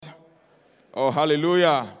Oh,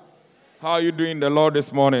 hallelujah. How are you doing the Lord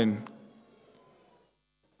this morning?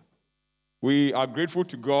 We are grateful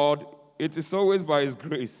to God. It is always by His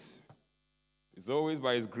grace. It's always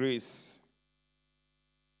by His grace.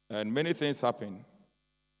 And many things happen.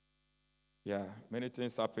 Yeah, many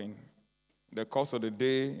things happen. In the course of the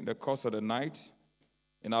day, in the course of the night,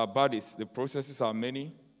 in our bodies, the processes are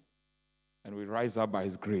many. And we rise up by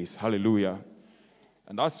His grace. Hallelujah.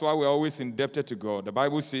 And that's why we're always indebted to God. The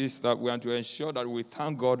Bible says that we are to ensure that we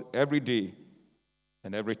thank God every day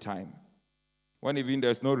and every time, when even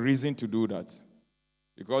there's no reason to do that.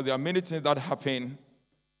 Because there are many things that happen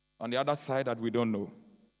on the other side that we don't know.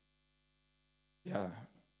 Yeah.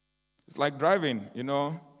 It's like driving,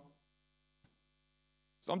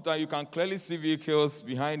 Sometimes you can clearly see vehicles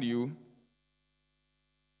behind you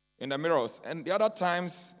in the mirrors. And the other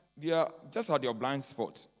times, they are just at your blind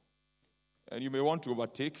spot. And you may want to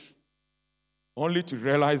overtake, only to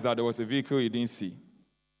realize that there was a vehicle you didn't see.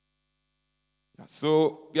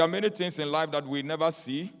 So there are many things in life that we never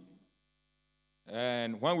see.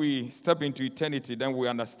 And when we step into eternity, then we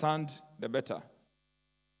understand the better.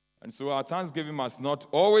 And so our thanksgiving must not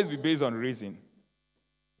always be based on reason.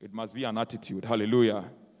 It must be an attitude.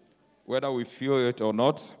 Hallelujah. Whether we feel it or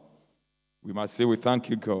not, we must say we thank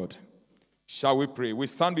you, God. Shall we pray? We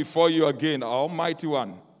stand before you again, our Almighty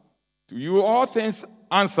One. To you all things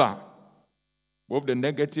answer, both the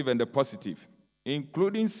negative and the positive,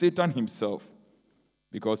 including Satan himself,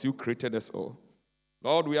 because you created us all.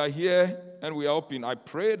 Lord, we are here and we are open. I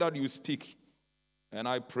pray that you speak, and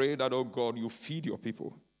I pray that, oh God, you feed your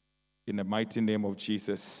people. In the mighty name of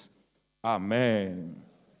Jesus. Amen.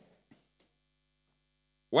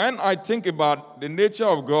 When I think about the nature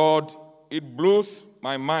of God, it blows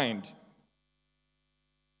my mind.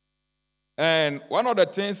 And one of the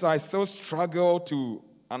things I still struggle to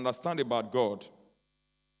understand about God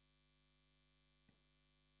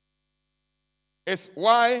is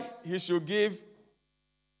why He should give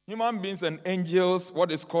human beings and angels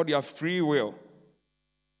what is called their free will.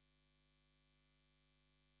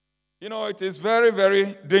 It is very,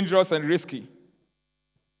 very dangerous and risky.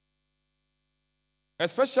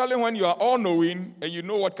 Especially when you are all-knowing and you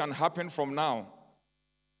know what can happen from now.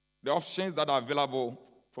 The options that are available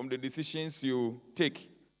from the decisions you take.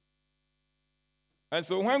 And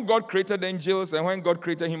so when God created angels and when God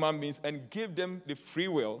created human beings and gave them the free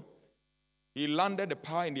will, He landed the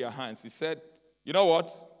power in their hands. He said, you know what?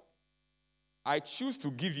 I choose to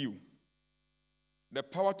give you the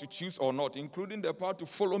power to choose or not, including the power to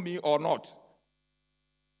follow me or not.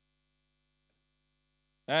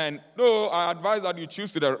 And no, I advise that you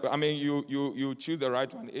choose you choose the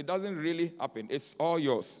right one. It doesn't really happen. It's all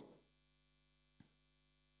yours.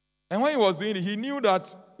 And when He was doing it, He knew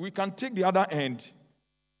that we can take the other end,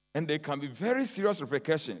 and there can be very serious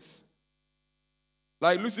repercussions.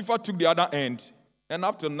 Like Lucifer took the other end, and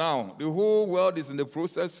up to now, the whole world is in the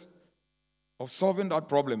process of solving that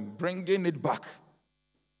problem, bringing it back.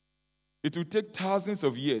 It will take thousands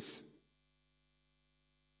of years.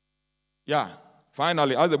 Yeah,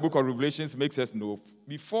 finally, as the book of Revelations makes us know,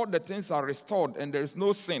 before the things are restored and there is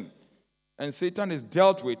no sin, and Satan is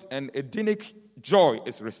dealt with, and Edenic joy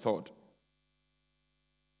is restored.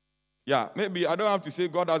 Yeah, maybe I don't have to say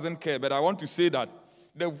God doesn't care, but I want to say that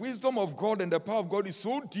the wisdom of God and the power of God is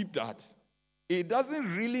so deep that it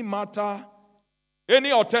doesn't really matter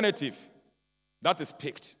any alternative that is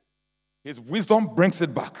picked. His wisdom brings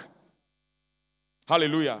it back.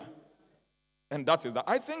 Hallelujah. And that is that.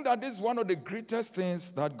 I think that this is one of the greatest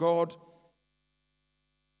things that God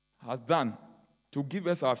has done to give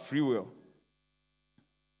us our free will.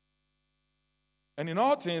 And in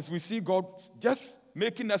all things, we see God just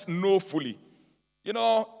making us know fully.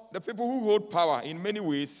 The people who hold power, in many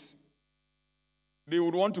ways, they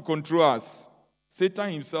would want to control us.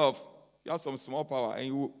 Satan himself, he has some small power, and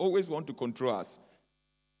he will always want to control us.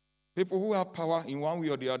 People who have power in one way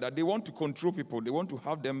or the other, they want to control people. They want to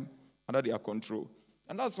have them under their control.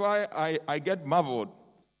 And that's why I get marveled.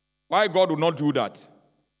 Why God will not do that.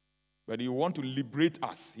 But He wants to liberate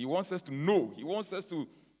us. He wants us to know. He wants us to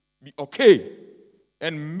be okay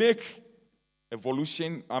and make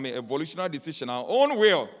evolutionary decision, our own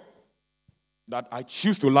will, that I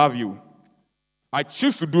choose to love you. I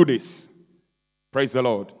choose to do this. Praise the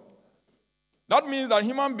Lord. That means that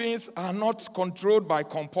human beings are not controlled by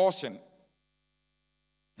compulsion.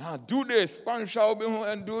 Now, do this, one shall be home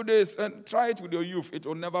and do this, and try it with your youth. It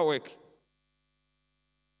will never work.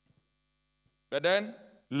 But then,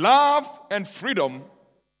 love and freedom,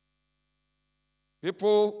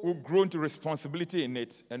 people who grow into responsibility in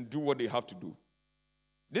it and do what they have to do.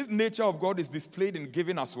 This nature of God is displayed in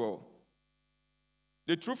giving as well.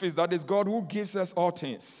 The truth is that it's God who gives us all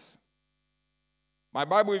things. My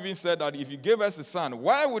Bible even said that if he gave us a son,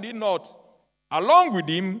 why would he not, along with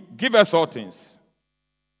him, give us all things?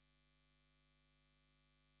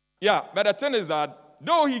 Yeah, but the thing is that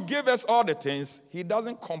though he gave us all the things, he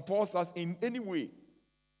doesn't compel us in any way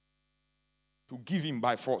to give him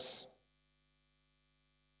by force.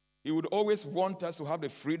 He would always want us to have the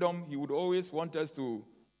freedom. He would always want us to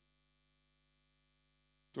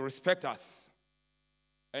respect us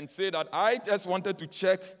and say that I just wanted to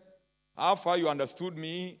check how far you understood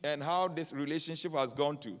me and how this relationship has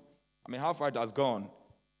gone to. How far it has gone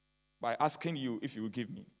by asking you if you will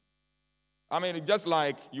give me. Just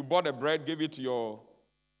like you bought a bread, gave it to your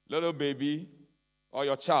little baby or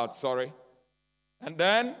your child, and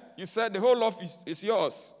then you said the whole loaf is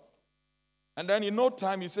yours. And then in no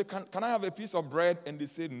time you say, can I have a piece of bread? And they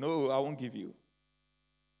say, no, I won't give you.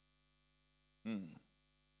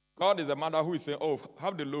 God is a mother who is saying, oh,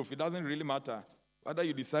 have the loaf. It doesn't really matter. Whether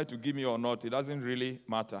you decide to give me or not, it doesn't really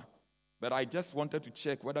matter. But I just wanted to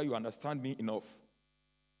check whether you understand me enough.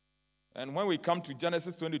 And when we come to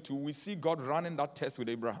Genesis 22, we see God running that test with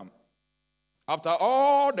Abraham. After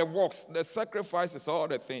all the works, the sacrifices, all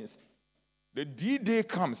the things, the D-Day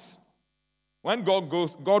comes. When God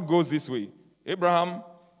goes this way, Abraham,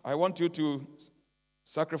 I want you to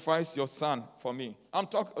sacrifice your son for me.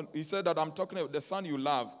 He said that I'm talking about the son you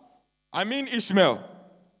love. I mean Ishmael.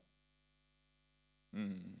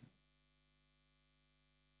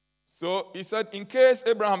 So he said, in case,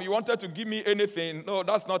 Abraham, you wanted to give me anything, no,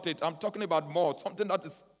 that's not it. I'm talking about more, something that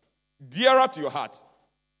is dearer to your heart.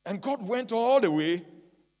 And God went all the way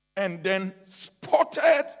and then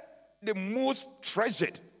spotted the most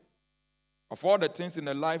treasured of all the things in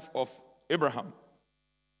the life of Abraham.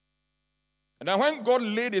 And then when God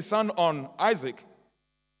laid his hand on Isaac,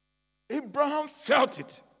 Abraham felt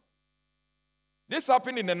it. This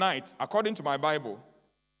happened in the night, according to my Bible.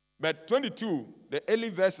 But 22, the early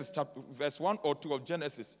verses, verse 1 or 2 of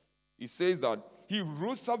Genesis, it says that he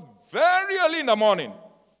rose up very early in the morning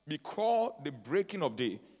before the breaking of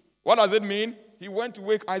day. What does it mean? He went to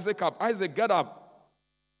wake Isaac up. Isaac, get up.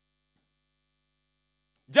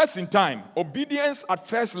 Just in time. Obedience at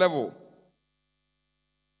first level.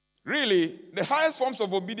 Really, the highest forms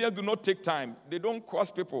of obedience do not take time. They don't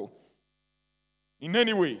cost people in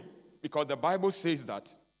any way. Because the Bible says that.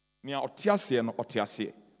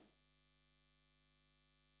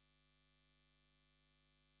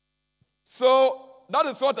 So, that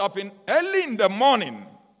is what happened. Early in the morning,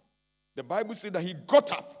 the Bible said that he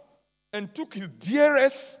got up and took his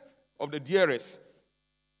dearest of the dearest,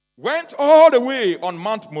 went all the way on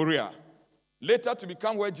Mount Moriah, later to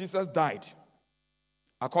become where Jesus died,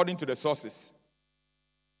 according to the sources.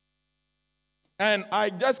 And I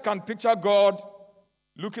just can picture God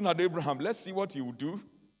looking at Abraham. Let's see what he would do.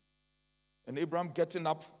 And Abraham getting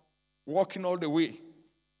up, walking all the way,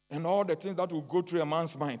 and all the things that will go through a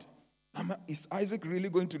man's mind. Is Isaac really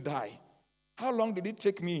going to die? How long did it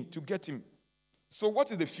take me to get him? So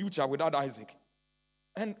what is the future without Isaac?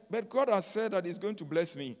 But God has said that he's going to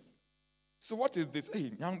bless me. So what is this?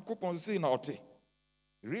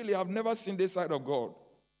 Really, I've never seen this side of God.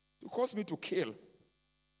 To cause me to kill.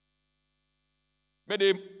 But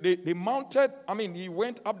they mounted, he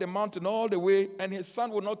went up the mountain all the way, and his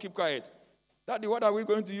son would not keep quiet. Daddy, what are we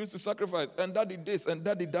going to use to sacrifice? And daddy this, and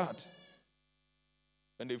daddy that.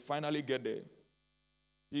 And they finally get there.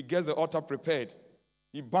 He gets the altar prepared.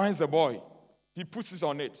 He binds the boy. He puts it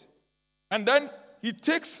on it. And then he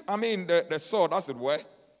takes, the sword, as it were.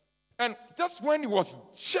 And just when he was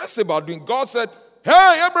just about doing, God said,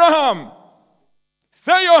 hey, Abraham,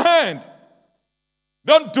 stay your hand.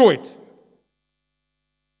 Don't do it.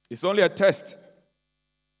 It's only a test.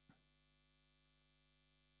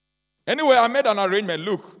 Anyway, I made an arrangement.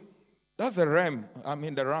 Look, that's the ram.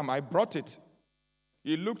 The ram. I brought it.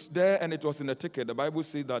 He looked there and it was in the ticket. The Bible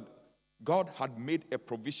says that God had made a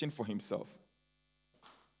provision for himself.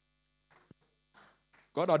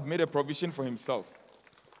 God had made a provision for himself.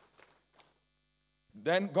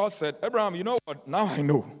 Then God said, Abraham, you know what? Now I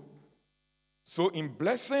know. So in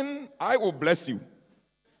blessing, I will bless you.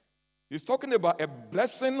 He's talking about a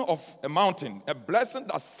blessing of a mountain, a blessing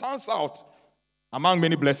that stands out among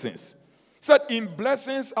many blessings. He said, in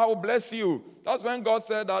blessings, I will bless you. That's when God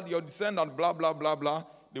said that your descendant, blah, blah, blah, blah.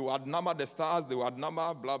 They will outnumber the stars. They will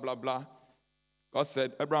outnumber, blah, blah, blah. God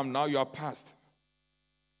said, Abraham, now you are past.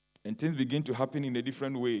 And things begin to happen in a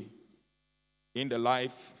different way in the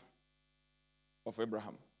life of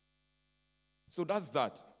Abraham. So that's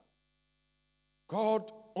that.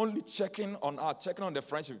 God only checking on the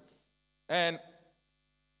friendship. And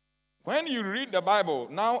when you read the Bible,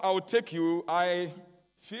 now I will take you, I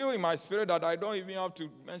feel in my spirit that I don't even have to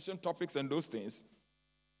mention topics and those things.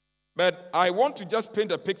 But I want to just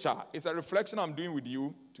paint a picture. It's a reflection I'm doing with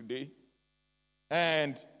you today.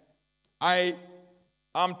 And I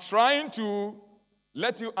am trying to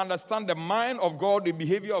let you understand the mind of God, the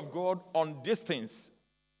behavior of God on these things.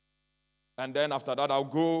 And then after that, I'll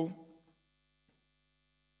go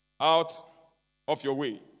out of your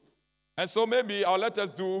way. And so maybe I'll let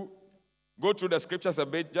us go through the scriptures a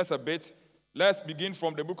bit, just a bit. Let's begin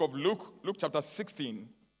from the book of Luke, Luke chapter 16.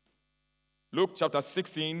 Luke chapter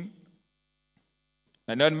 16.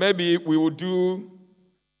 And then maybe we will do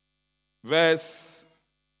verse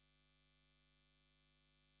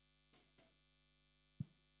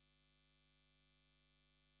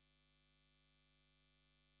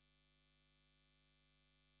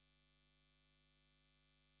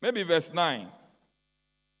 9.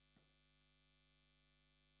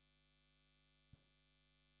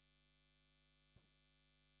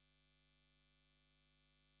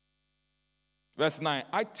 Verse 9.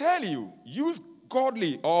 I tell you, use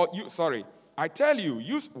worldly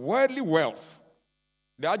wealth.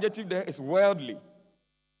 The adjective there is worldly.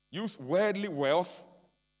 Use worldly wealth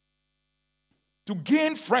to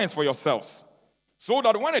gain friends for yourselves, so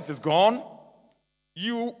that when it is gone,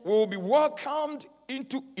 you will be welcomed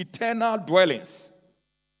into eternal dwellings.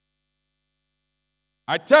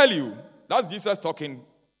 I tell you, that's Jesus talking.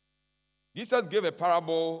 Jesus gave a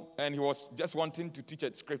parable, and he was just wanting to teach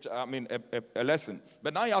a lesson.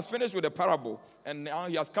 But now he has finished with the parable, and now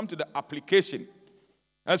he has come to the application.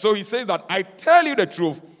 And so he says that, I tell you the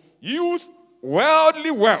truth, use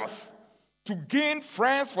worldly wealth to gain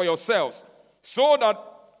friends for yourselves, so that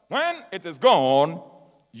when it is gone,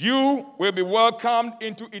 you will be welcomed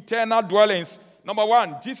into eternal dwellings. Number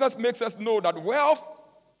one, Jesus makes us know that wealth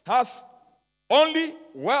has only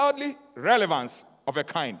worldly relevance of a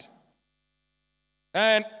kind.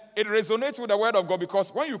 And it resonates with the word of God,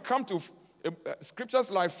 because when you come to scriptures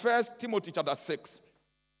like 1 Timothy chapter 6,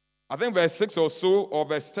 I think verse 6 or so, or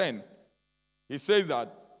verse 10, he says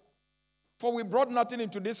that, for we brought nothing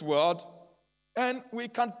into this world, and we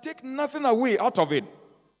can take nothing away out of it.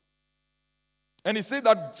 And he said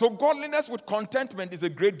that, so godliness with contentment is a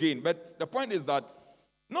great gain. But the point is that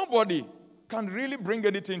nobody can really bring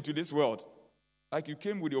anything to this world. Like you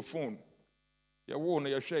came with your phone. Then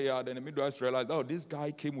the midwives realize, oh, this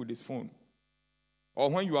guy came with his phone. Or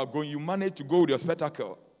when you are going, you manage to go with your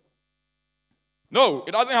spectacle. No,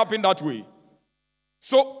 it doesn't happen that way.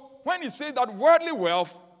 So when he says that worldly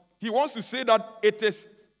wealth, he wants to say that it is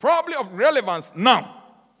probably of relevance now.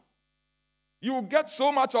 You get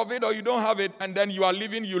so much of it or you don't have it, and then you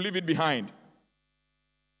leave it behind.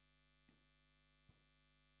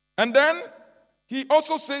 And then he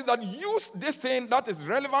also says that use this thing that is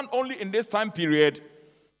relevant only in this time period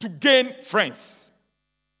to gain friends.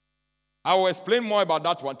 I will explain more about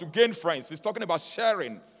that one, to gain friends. He's talking about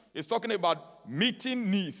sharing. He's talking about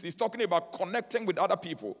meeting needs. He's talking about connecting with other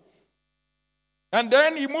people. And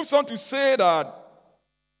then he moves on to say that,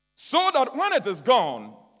 so that when it is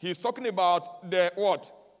gone, he's talking about the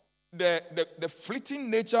fleeting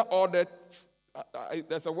nature, or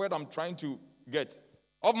there's a word I'm trying to get,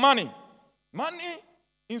 of money. Money,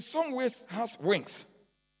 in some ways, has wings.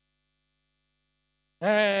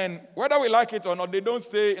 And whether we like it or not, they don't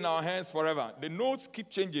stay in our hands forever. The notes keep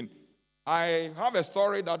changing. I have a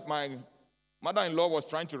story that my mother-in-law was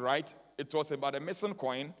trying to write. It was about a missing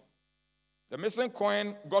coin. The missing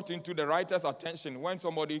coin got into the writer's attention when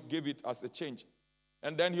somebody gave it as a change.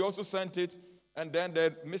 And then he also sent it, and then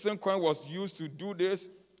the missing coin was used to do this,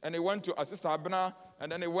 and it went to Sister Abner,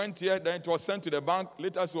 and then it went here, then it was sent to the bank.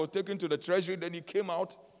 Later it was taken to the treasury, then it came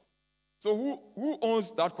out. So who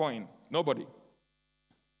owns that coin? Nobody.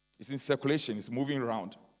 It's in circulation, it's moving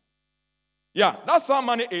around. Yeah, that's how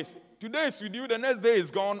money is. Today is with you, the next day is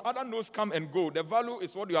gone, other notes come and go. The value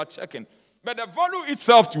is what you are checking. But the value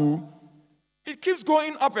itself too, it keeps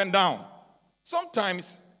going up and down.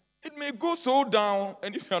 Sometimes it may go so down,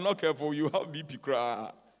 and if you are not careful, you have BP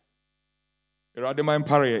cry.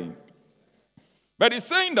 But he's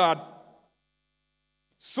saying that,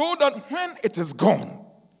 so that when it is gone,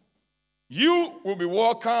 you will be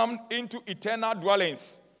welcomed into eternal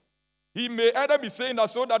dwellings. He may either be saying that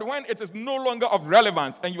so that when it is no longer of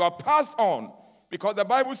relevance and you are passed on, because the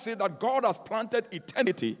Bible says that God has planted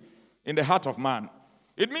eternity in the heart of man.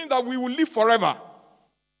 It means that we will live forever.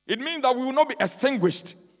 It means that we will not be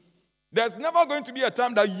extinguished. There's never going to be a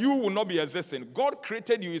time that you will not be existing. God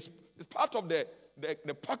created you. It's part of the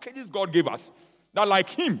packages God gave us. That like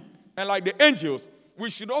him and like the angels, we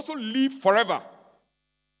should also live forever.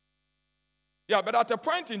 Yeah, but at a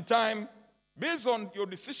point in time, based on your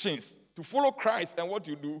decisions to follow Christ and what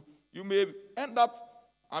you do, you may end up,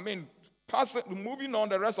 moving on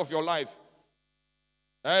the rest of your life,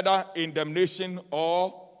 either in damnation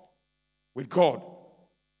or with God.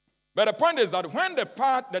 But the point is that when the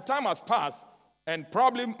time has passed, and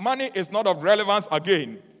probably money is not of relevance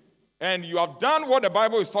again, and you have done what the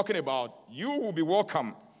Bible is talking about, you will be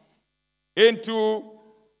welcome into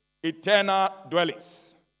eternal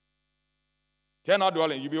dwellings. Eternal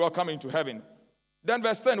dwelling, you'll be welcome into heaven. Then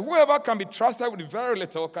verse 10, whoever can be trusted with very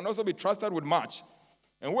little can also be trusted with much.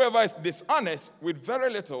 And whoever is dishonest with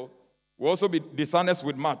very little will also be dishonest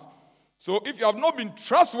with much. So if you have not been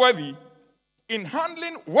trustworthy in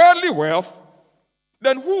handling worldly wealth,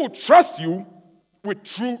 then who will trust you with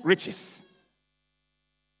true riches?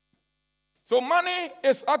 So money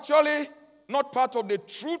is actually not part of the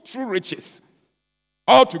true riches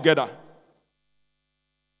altogether.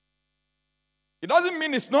 It doesn't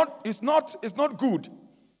mean it's not good,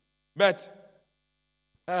 but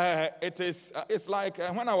it's like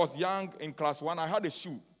when I was young in class 1, I had a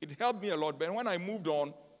shoe. It helped me a lot, but when I moved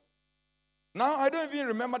on, now I don't even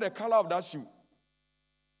remember the color of that shoe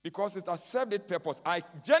because it has served its purpose. I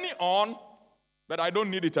journey on, but I don't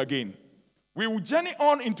need it again. We will journey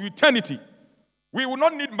on into eternity. We will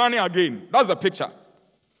not need money again. That's the picture.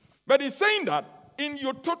 But he's saying that in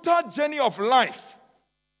your total journey of life,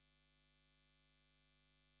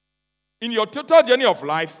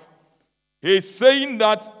 he's saying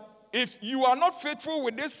that if you are not faithful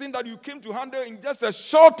with this thing that you came to handle in just a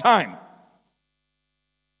short time,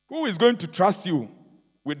 who is going to trust you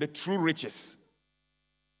with the true riches?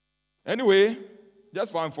 Anyway,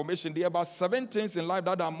 just for information, there are about 7 things in life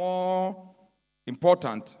that are more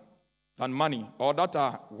important than money, or that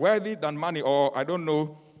are worthy than money, or I don't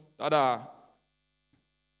know, that are,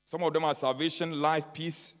 some of them are salvation, life,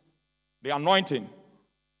 peace, the anointing,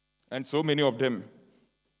 and so many of them,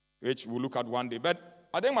 which we'll look at one day. But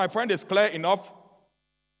I think my point is clear enough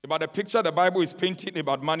about the picture the Bible is painting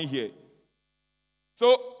about money here.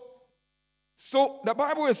 So the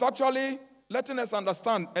Bible is actually letting us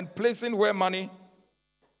understand and placing where money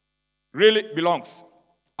really belongs.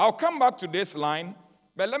 I'll come back to this line,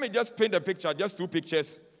 but let me just paint a picture, just 2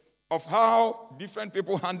 pictures of how different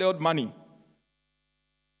people handled money.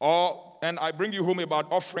 And I bring you home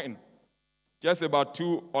about offering, just about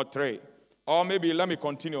 2 or 3. Or maybe let me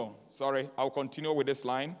continue. Sorry, I'll continue with this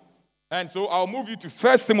line. And so I'll move you to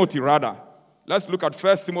 1 Timothy rather. Let's look at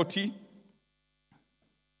 1 Timothy.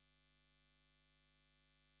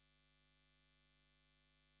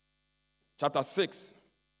 Chapter 6,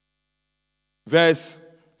 verse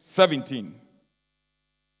 17.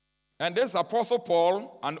 And this Apostle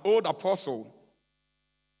Paul, an old apostle,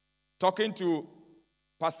 talking to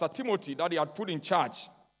Pastor Timothy that he had put in charge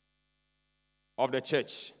of the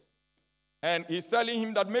church. And he's telling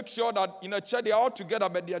him that make sure that in a church they are all together,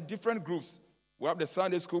 but they are different groups. We have the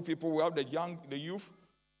Sunday school people, we have the youth,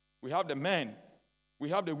 we have the men, we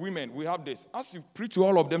have the women, we have this. As you preach to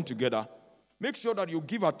all of them together, make sure that you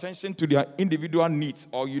give attention to their individual needs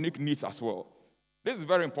or unique needs as well. This is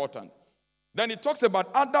very important. Then he talks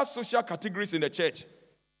about other social categories in the church.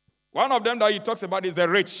 One of them that he talks about is the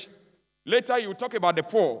rich. Later he will talk about the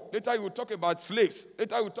poor. Later he will talk about slaves.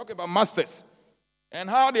 Later he will talk about masters and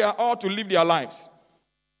how they are all to live their lives.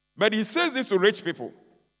 But he says this to rich people.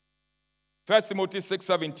 1 Timothy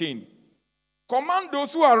 6:17. Command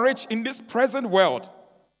those who are rich in this present world.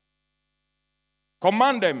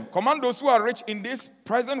 Command those who are rich in this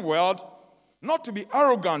present world not to be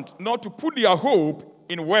arrogant, not to put their hope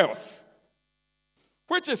in wealth,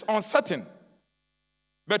 which is uncertain,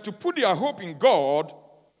 but to put their hope in God,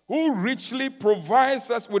 who richly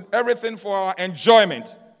provides us with everything for our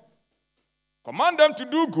enjoyment. Command them to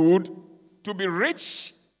do good, to be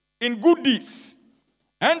rich in good deeds,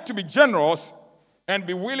 and to be generous and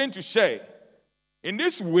be willing to share. In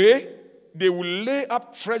this way, they will lay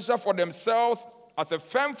up treasure for themselves as a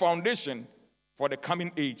firm foundation for the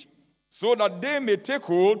coming age, so that they may take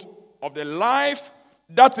hold of the life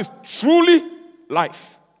that is truly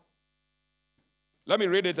life. Let me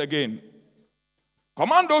read it again.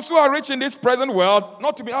 Command those who are rich in this present world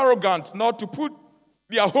not to be arrogant, not to put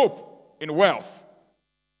their hope in wealth,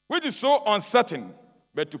 which is so uncertain,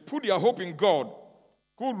 but to put their hope in God,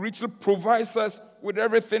 who richly provides us with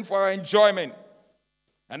everything for our enjoyment.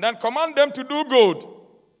 And then command them to do good,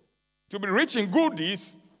 to be rich in good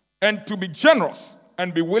deeds, and to be generous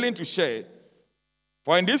and be willing to share.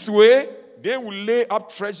 For in this way, they will lay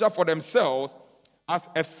up treasure for themselves as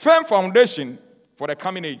a firm foundation for the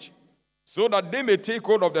coming age, so that they may take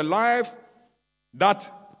hold of the life that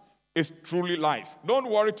is truly life. Don't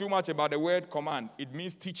worry too much about the word command. It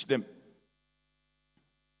means teach them.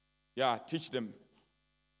 Yeah, teach them.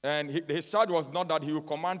 And his charge was not that he would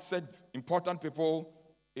command such important people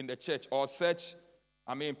in the church or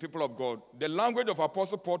people of God. The language of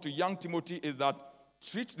Apostle Paul to young Timothy is that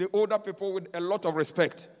treat the older people with a lot of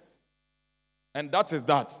respect. And that is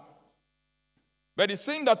that. But he's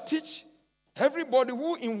saying that teach everybody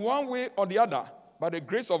who in one way or the other, by the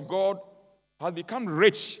grace of God, has become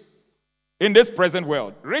rich in this present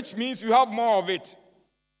world. Rich means you have more of it.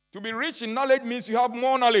 To be rich in knowledge means you have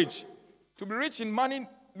more knowledge. To be rich in money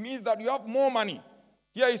means that you have more money.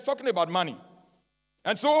 Here he's talking about money.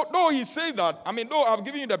 And so, though he says that, though I've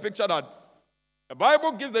given you the picture that the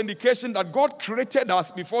Bible gives the indication that God created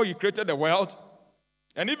us before he created the world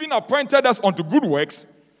and even appointed us unto good works,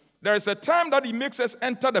 there is a time that he makes us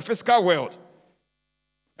enter the physical world.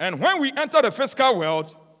 And when we enter the physical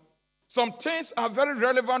world, some things are very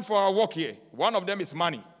relevant for our work here. One of them is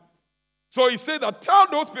money. So he said that tell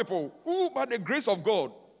those people who, by the grace of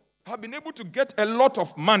God, have been able to get a lot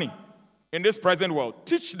of money in this present world.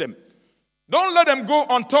 Teach them. Don't let them go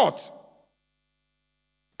untaught.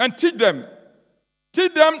 And teach them.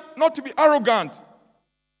 Teach them not to be arrogant,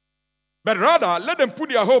 but rather let them put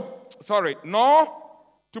their hope,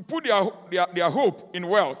 to put their hope in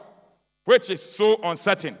wealth, which is so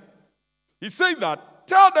uncertain. He says that,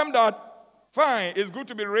 tell them that, fine, it's good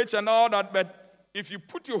to be rich and all that, but if you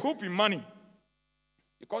put your hope in money,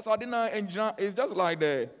 because I didn't enjoy, it's just like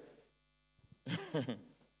the,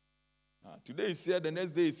 today is here, the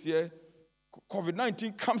next day is here,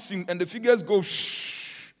 COVID-19 comes in and the figures go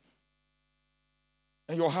shh,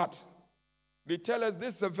 and your heart. They tell us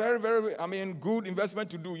this is a very, very, good investment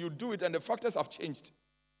to do. You do it and the factors have changed.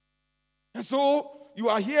 And so you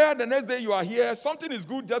are here, the next day you are here. Something is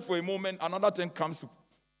good just for a moment. Another thing comes to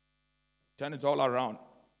turn it all around.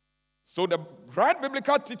 So the right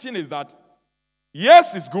biblical teaching is that,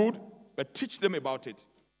 yes, it's good, but teach them about it.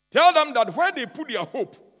 Tell them that where they put their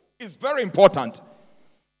hope is very important.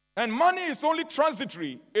 And money is only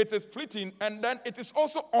transitory. It is fleeting, and then it is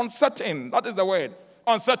also uncertain. That is the word,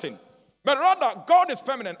 uncertain. But rather, God is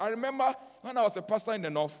permanent. I remember when I was a pastor in the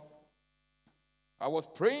north, I was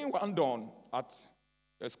praying one dawn at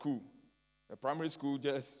a school, a primary school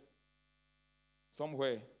just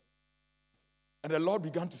somewhere. And the Lord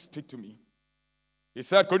began to speak to me. He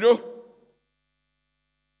said, Kojo,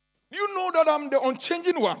 do you know that I'm the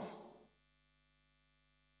unchanging one?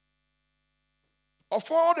 Of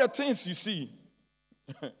all the things you see,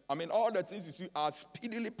 all the things you see are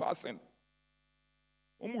speedily passing.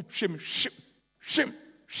 Shame.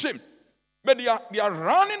 But they are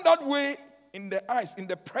running that way in the eyes, in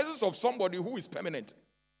the presence of somebody who is permanent.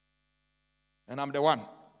 And I'm the one.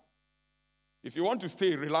 If you want to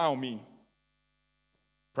stay, rely on me.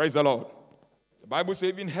 Praise the Lord. The Bible says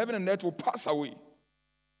even heaven and earth will pass away.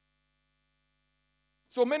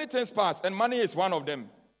 So many things pass, and money is one of them.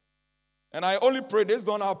 And I only pray this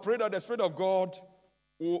dawn, I pray that the Spirit of God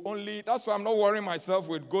will only, that's why I'm not worrying myself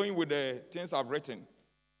with going with the things I've written.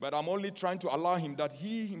 But I'm only trying to allow him that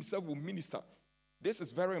he himself will minister. This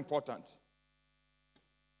is very important.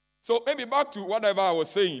 So maybe back to whatever I was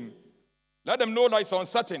saying. Let them know that it's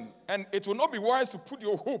uncertain. And it will not be wise to put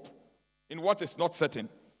your hope in what is not certain.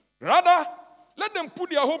 Rather, let them put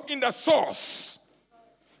their hope in the source.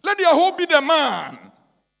 Let their hope be the man.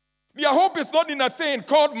 Their hope is not in a thing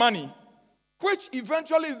called money, which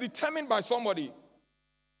eventually is determined by somebody.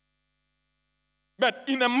 But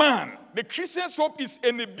in a man, the Christian's hope is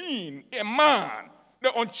in a being, a man,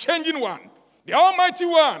 the unchanging one, the Almighty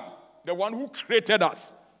One, the one who created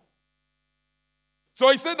us.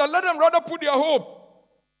 So he said that let them rather put their hope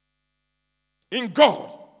in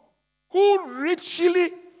God, who richly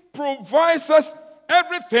provides us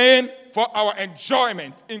everything for our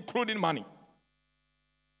enjoyment, including money.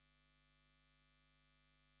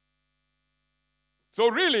 So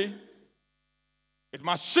really, it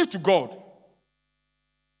must shift to God.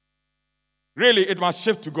 Really, it must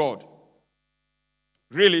shift to God.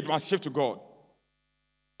 Really, it must shift to God.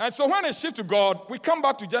 And so when it shifts to God, we come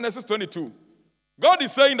back to Genesis 22. God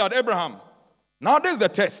is saying that Abraham, now this is the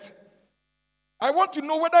test. I want to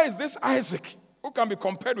know whether it's this Isaac who can be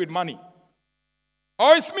compared with money,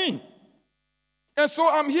 or it's me. And so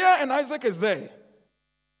I'm here and Isaac is there.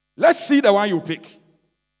 Let's see the one you pick.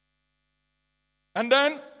 And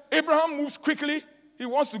then Abraham moves quickly. He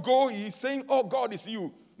wants to go. He's saying, oh, God, it's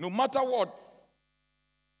you, no matter what.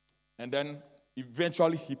 And then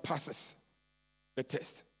eventually he passes the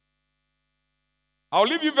test. I'll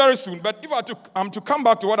leave you very soon, but if I'm to come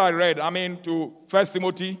back to what I read, to 1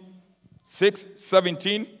 Timothy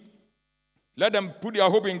 6:17, let them put their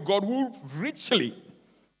hope in God who richly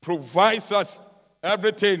provides us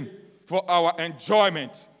everything for our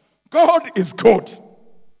enjoyment. God is good.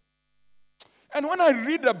 And when I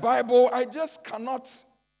read the Bible, I just cannot.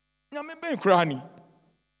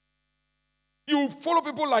 You follow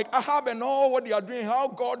people like Ahab and all what they are doing, how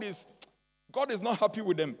God is not happy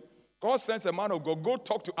with them. God sends a man of God, go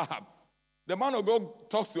talk to Ahab. The man of God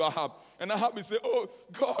talks to Ahab. And Ahab will say, oh,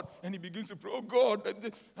 God. And he begins to pray, oh, God,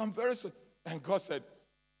 I'm very sorry. And God said,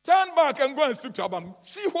 turn back and go and speak to Ahab.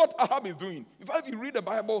 See what Ahab is doing. If you read the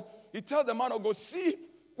Bible, he tells the man of God, see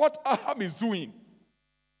what Ahab is doing.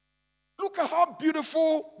 Look at how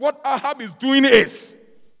beautiful what Ahab is doing is.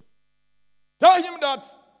 Tell him that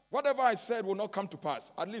whatever I said will not come to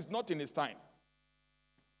pass, at least not in his time.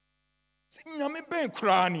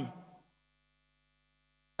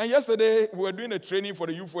 And yesterday, we were doing a training for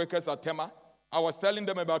the youth workers at Tema. I was telling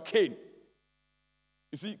them about Cain.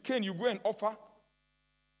 You see, Cain, you go and offer.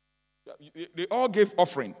 They all gave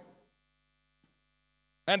offering.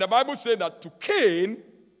 And the Bible said that to Cain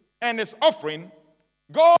and his offering,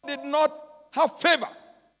 God did not have favor.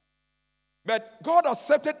 But God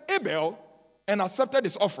accepted Abel and accepted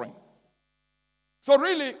his offering. So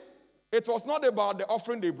really, it was not about the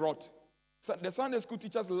offering they brought. So the Sunday school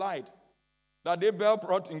teachers lied that Abel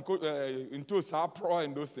brought into Sapro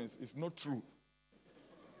and those things. It's not true.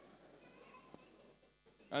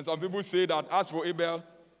 And some people say that as for Abel,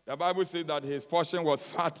 the Bible says that his portion was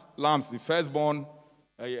fat lambs, the firstborn.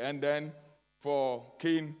 And then for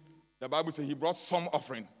Cain, the Bible says he brought some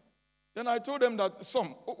offering. Then I told them that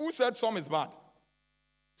some. Who said some is bad?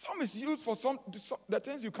 Some is used for the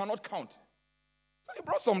things you cannot count. So he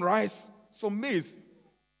brought some rice, some maize.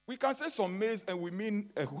 We can say some maize and we mean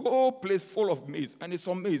a whole place full of maize. And it's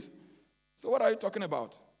some maize. So what are you talking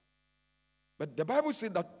about? But the Bible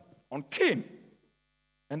said that on Cain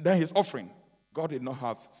and then his offering, God did not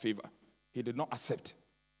have favor. He did not accept.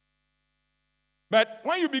 But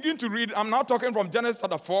when you begin to read, I'm now talking from Genesis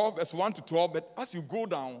chapter 4, verse 1 to 12, but as you go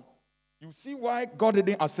down, you see why God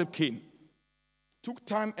didn't accept Cain. Took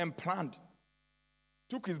time and planned.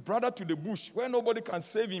 Took his brother to the bush where nobody can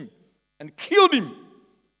save him and killed him.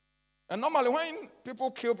 And normally when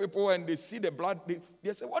people kill people and they see the blood,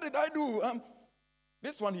 they say, what did I do?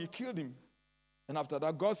 This one, he killed him. And after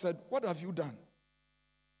that, God said, what have you done?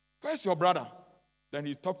 Where's your brother? Then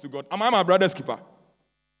he talked to God. Am I my brother's keeper?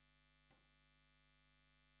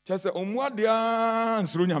 So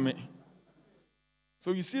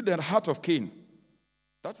you see the heart of Cain.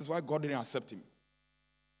 That is why God didn't accept him.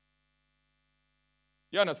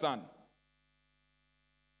 You understand?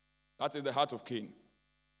 That is the heart of Cain.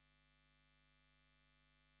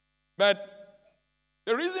 But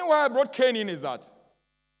the reason why I brought Cain in is that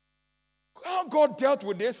how God dealt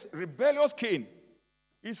with this rebellious Cain.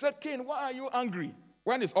 He said, Cain, why are you angry?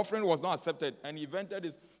 When his offering was not accepted and he vented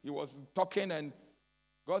this, he was talking and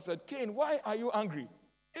God said, Cain, why are you angry?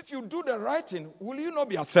 If you do the right thing, will you not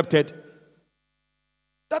be accepted?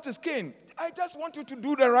 That is Cain. I just want you to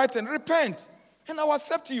do the right thing. Repent, and I will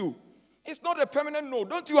accept you. It's not a permanent no.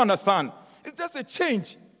 Don't you understand? It's just a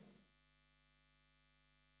change.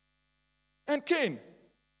 And Cain,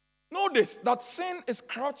 notice that sin is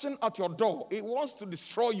crouching at your door. It wants to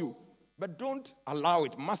destroy you, but don't allow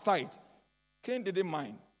it. Master it. Cain didn't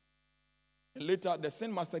mind. And later, the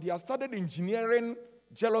sin master, he has started engineering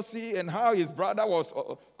jealousy and how his brother was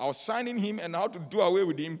outshining him and how to do away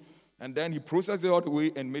with him. And then he processed it all the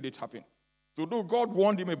way and made it happen. So though God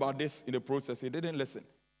warned him about this in the process, he didn't listen.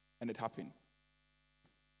 And it happened.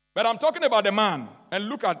 But I'm talking about the man. And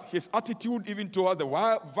look at his attitude even towards the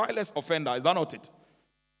vilest offender. Is that not it?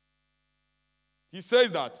 He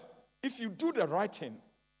says that if you do the right thing,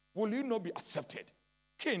 will you not be accepted?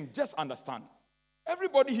 Cain, just understand.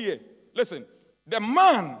 Everybody here, listen. The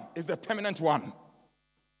man is the permanent one.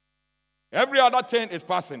 Every other thing is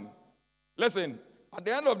passing. Listen, at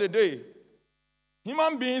the end of the day,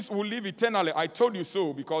 human beings will live eternally. I told you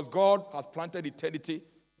so because God has planted eternity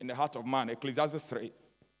in the heart of man. Ecclesiastes 3.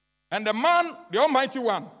 And the man, the Almighty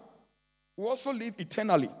One, will also live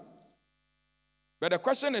eternally. But the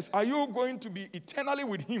question is, are you going to be eternally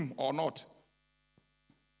with him or not?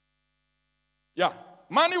 Yeah.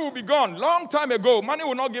 Money will be gone. Long time ago, money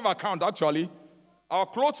will not give account, actually. Our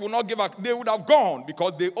clothes will not give account. They would have gone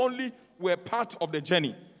because they only were part of the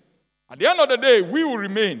journey. At the end of the day, we will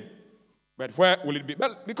remain. But where will it be?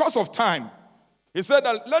 Well, because of time, he said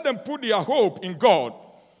that let them put their hope in God,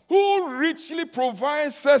 who richly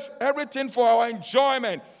provides us everything for our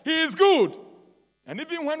enjoyment. He is good. And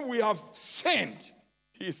even when we have sinned,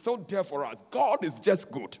 he is still there for us. God is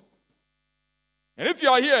just good. And if you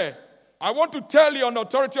are here, I want to tell you on the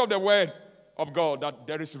authority of the word of God that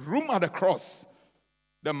there is room at the cross.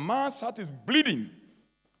 The man's heart is bleeding.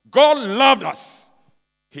 God loved us.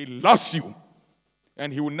 He loves you,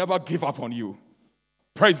 and he will never give up on you.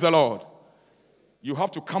 Praise the Lord. You have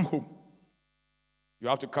to come home. You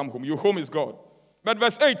have to come home. Your home is God. But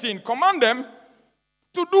verse 18, command them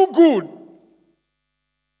to do good.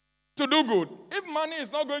 To do good. If money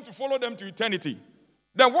is not going to follow them to eternity,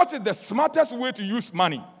 then what is the smartest way to use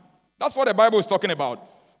money? That's what the Bible is talking about.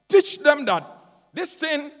 Teach them that this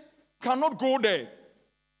thing cannot go there,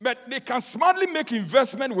 but they can smartly make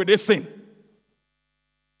investment with this thing.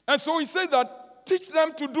 And so he says that teach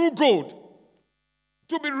them to do good,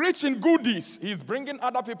 to be rich in goodies. He's bringing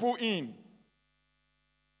other people in.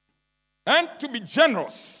 And to be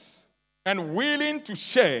generous and willing to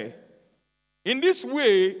share. In this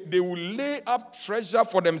way, they will lay up treasure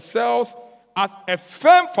for themselves as a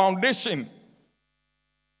firm foundation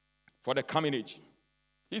for the coming age.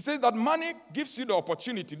 He says that money gives you the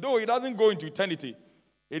opportunity, though it doesn't go into eternity,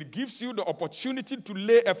 it gives you the opportunity to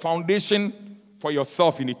lay a foundation for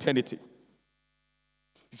yourself in eternity.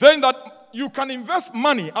 He's saying that you can invest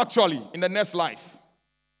money, actually, in the next life.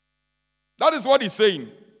 That is what he's saying.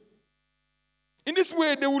 In this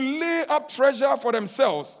way, they will lay up treasure for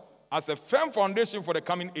themselves as a firm foundation for the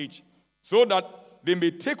coming age, so that they may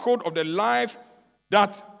take hold of the life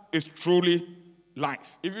that is truly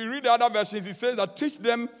life. If you read the other versions, he says that teach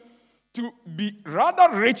them to be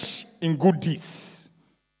rather rich in good deeds.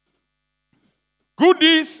 Good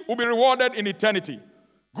deeds will be rewarded in eternity.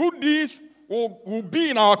 Good deeds will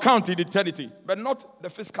be in our account in eternity, but not the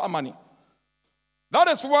physical money. That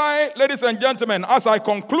is why, ladies and gentlemen, as I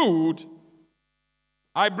conclude,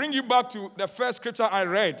 I bring you back to the first scripture I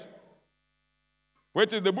read,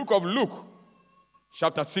 which is the book of Luke,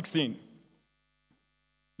 chapter 16.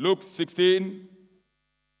 Luke 16,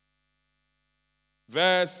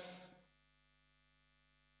 verse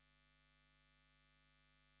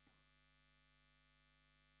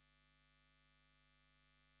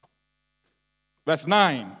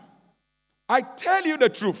 9. I tell you the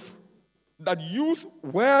truth, that use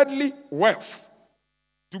worldly wealth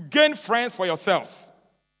to gain friends for yourselves.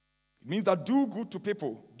 It means that do good to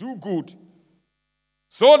people, do good,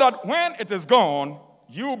 so that when it is gone,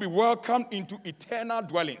 you will be welcomed into eternal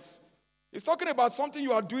dwellings. It's talking about something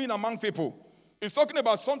you are doing among people. It's talking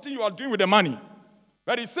about something you are doing with the money.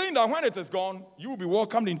 But he's saying that when it is gone, you will be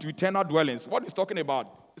welcomed into eternal dwellings. What he's talking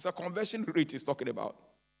about? It's a conversion rate he's talking about.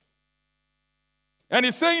 And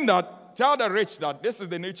he's saying that, tell the rich that this is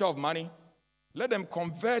the nature of money. Let them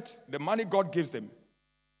convert the money God gives them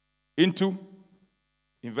into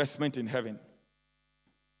investment in heaven.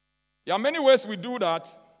 There are many ways we do that.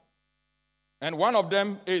 And one of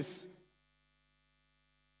them is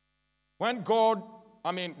when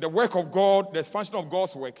the work of God, the expansion of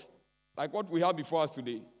God's work, like what we have before us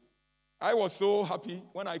today. I was so happy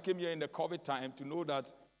when I came here in the COVID time to know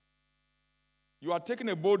that you are taking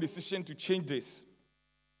a bold decision to change this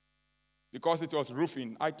because it was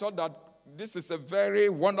roofing. I thought that this is a very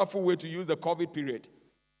wonderful way to use the COVID period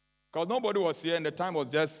because nobody was here and the time was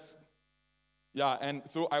just, and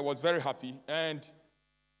so I was very happy. And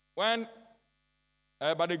when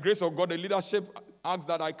by the grace of God, the leadership asked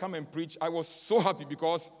that I come and preach, I was so happy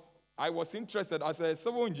because I was interested, as a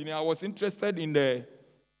civil engineer, I was interested in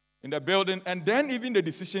the building, and then even the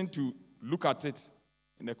decision to look at it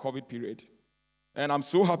in the COVID period. And I'm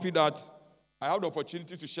so happy that I have the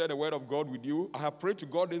opportunity to share the word of God with you. I have prayed to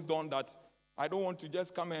God this dawn that I don't want to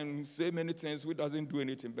just come and say many things which doesn't do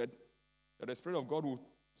anything, but that the Spirit of God will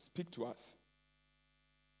speak to us.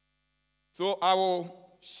 So I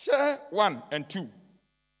will share 1 and 2.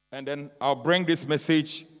 And then I'll bring this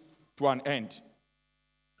message to an end.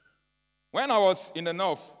 When I was in the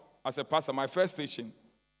north as a pastor, my first station,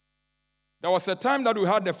 there was a time that we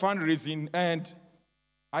had the fundraising, and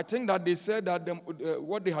I think that they said that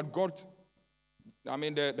what they had got,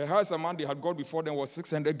 the highest amount they had got before them was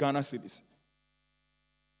 600 Ghana cedis.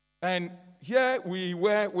 And here we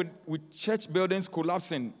were with church buildings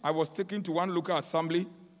collapsing. I was taken to one local assembly,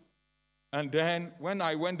 and then when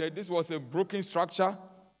I went there, this was a broken structure,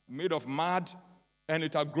 made of mud, and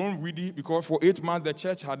it had grown weedy because for 8 months the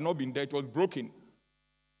church had not been there. It was broken.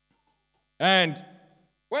 And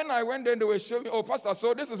when I went there, they were showing me, oh, Pastor,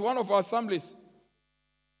 so this is one of our assemblies.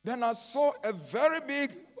 Then I saw a very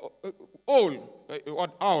big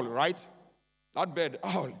owl, right? That bird,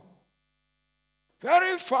 owl.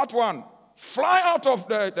 Very fat one, fly out of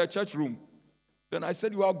the church room. Then I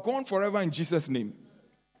said, you are gone forever in Jesus' name.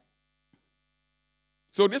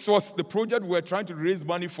 So this was the project we were trying to raise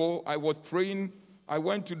money for. I was praying. I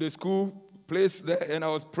went to the school place there, and I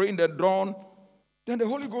was praying the dawn. Then the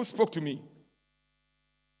Holy Ghost spoke to me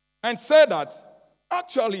and said that,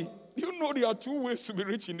 actually, you know there are 2 ways to be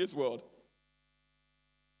rich in this world.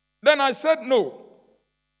 Then I said, no.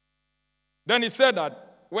 Then he said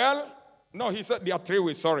that, well, no, he said there are 3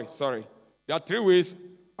 ways. Sorry. There are 3 ways.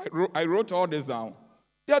 I wrote all this down.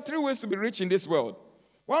 There are 3 ways to be rich in this world.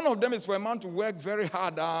 One of them is for a man to work very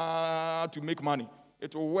hard to make money.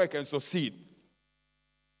 It will work and succeed.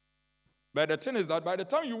 But the thing is that by the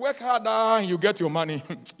time you work harder and you get your money,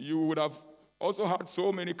 you would have also had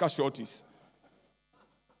so many casualties.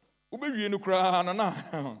 If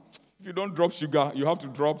you don't drop sugar, you have to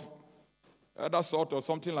drop other salt or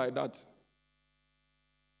something like that.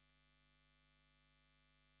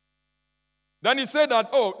 Then he said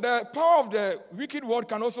that, the power of the wicked world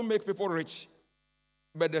can also make people rich.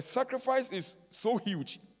 But the sacrifice is so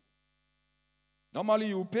huge. Normally,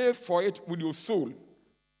 you pay for it with your soul,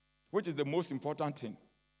 which is the most important thing.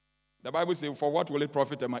 The Bible says, for what will it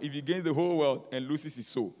profit a man if he gains the whole world and loses his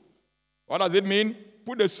soul? What does it mean?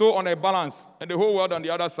 Put the soul on a balance and the whole world on the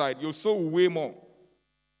other side. Your soul will weigh more.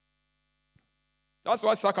 That's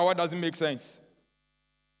why Sakawa doesn't make sense.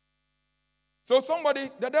 So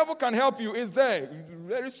the devil can help you, is there.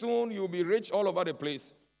 Very soon you'll be rich all over the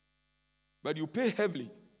place. But you pay heavily.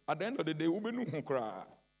 At the end of the day,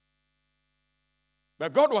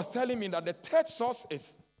 but God was telling me that the third source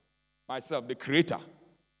is myself, the creator.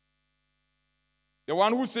 The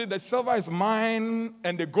one who said the silver is mine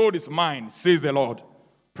and the gold is mine, says the Lord.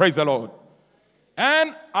 Praise the Lord.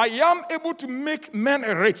 And I am able to make men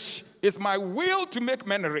rich. It's my will to make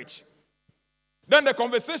men rich. Then the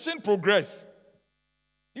conversation progressed.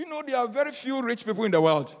 You know, there are very few rich people in the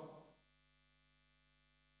world.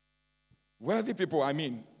 Wealthy people, I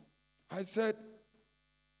mean. I said,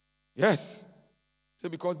 yes. So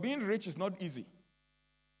because being rich is not easy.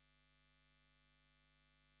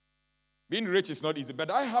 Being rich is not easy, but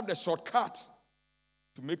I have the shortcut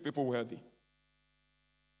to make people wealthy.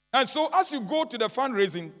 And so as you go to the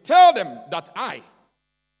fundraising, tell them that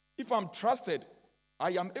if I'm trusted,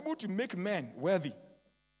 I am able to make men wealthy.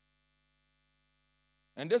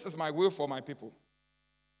 And this is my will for my people.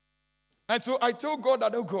 And so I told God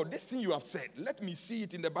that, God, this thing you have said, let me see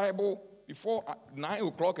it in the Bible before 9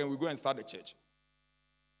 o'clock and we go and start the church.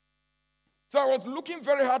 So I was looking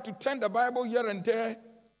very hard to turn the Bible here and there.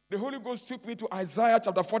 The Holy Ghost took me to Isaiah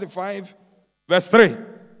chapter 45, verse 3.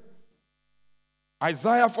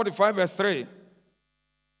 Isaiah 45, verse 3.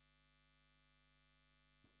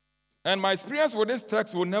 And my experience with this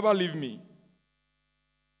text will never leave me.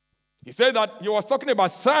 He said that he was talking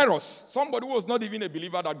about Cyrus, somebody who was not even a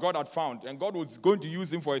believer that God had found, and God was going to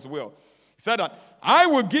use him for his will. He said that, I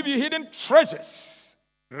will give you hidden treasures,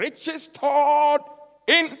 riches stored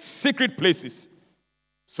in secret places,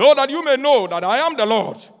 so that you may know that I am the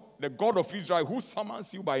Lord, the God of Israel, who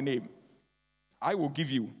summons you by name. I will give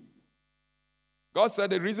you. God said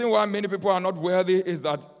the reason why many people are not worthy is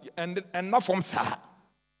that, and not from Sah.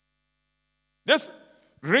 These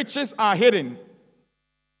riches are hidden.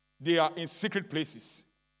 They are in secret places.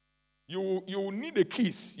 You will need the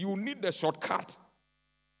keys. You will need the shortcut.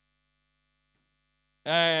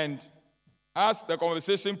 And as the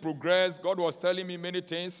conversation progressed, God was telling me many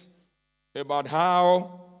things about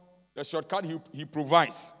how the shortcut he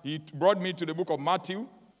provides. He brought me to the book of Matthew,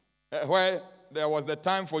 where there was the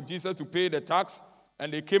time for Jesus to pay the tax,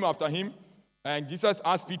 and they came after him. And Jesus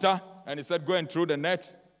asked Peter, and he said, go and throw the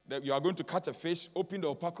net, that you are going to catch a fish, open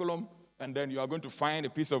the opaculum, and then you are going to find a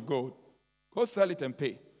piece of gold. Go sell it and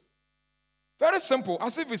pay. Very simple,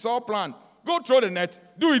 as if it's all planned. Go throw the net,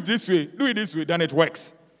 do it this way, then it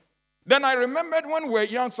works. Then I remembered when we were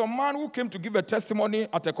young, some man who came to give a testimony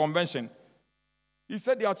at a convention. He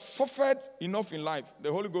said he had suffered enough in life.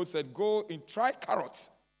 The Holy Ghost said, go and try carrots.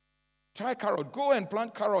 Try carrot. Go and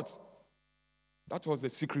plant carrots. That was the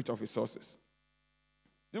secret of his sources.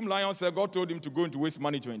 Jim Lyon said God told him to go into waste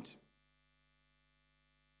management.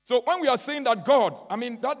 So when we are saying that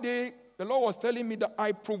that day, the Lord was telling me that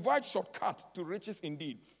I provide shortcut to riches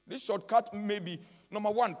indeed. This shortcut may be, number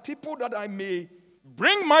one, people that I may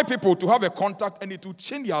bring my people to have a contact and it will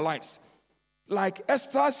change their lives. Like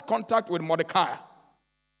Esther's contact with Mordecai.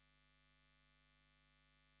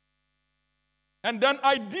 And then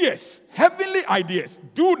ideas, heavenly ideas.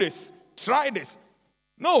 Do this, try this.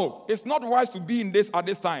 No, it's not wise to be in this at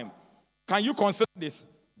this time. Can you consider this?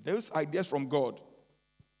 Those ideas from God.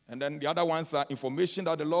 And then the other ones are information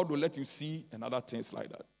that the Lord will let you see and other things like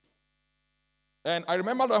that. And I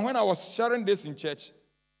remember that when I was sharing this in church,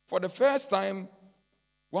 for the first time,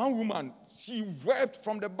 one woman, she wept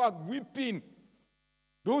from the back, weeping.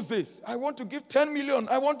 Those days, I want to give 10 million.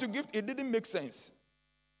 It didn't make sense.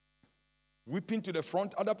 Weeping to the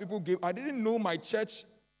front, other people gave. I didn't know my church.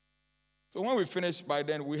 So when we finished by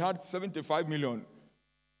then, we had 75 million.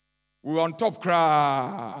 We were on top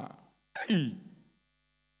cry. Hey,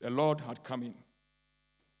 the Lord had come in.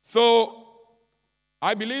 So,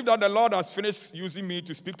 I believe that the Lord has finished using me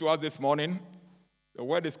to speak to us this morning. The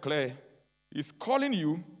word is clear. He's calling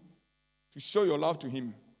you to show your love to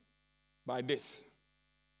him by this.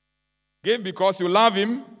 Give because you love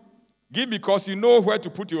him. Give because you know where to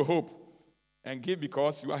put your hope. And give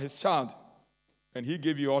because you are his child. And he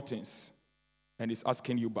gave you all things. And he's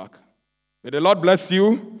asking you back. May the Lord bless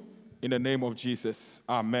you in the name of Jesus.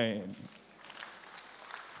 Amen.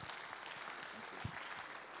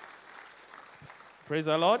 Praise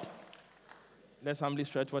the Lord. Let's humbly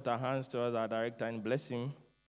stretch forth our hands towards our director and bless him.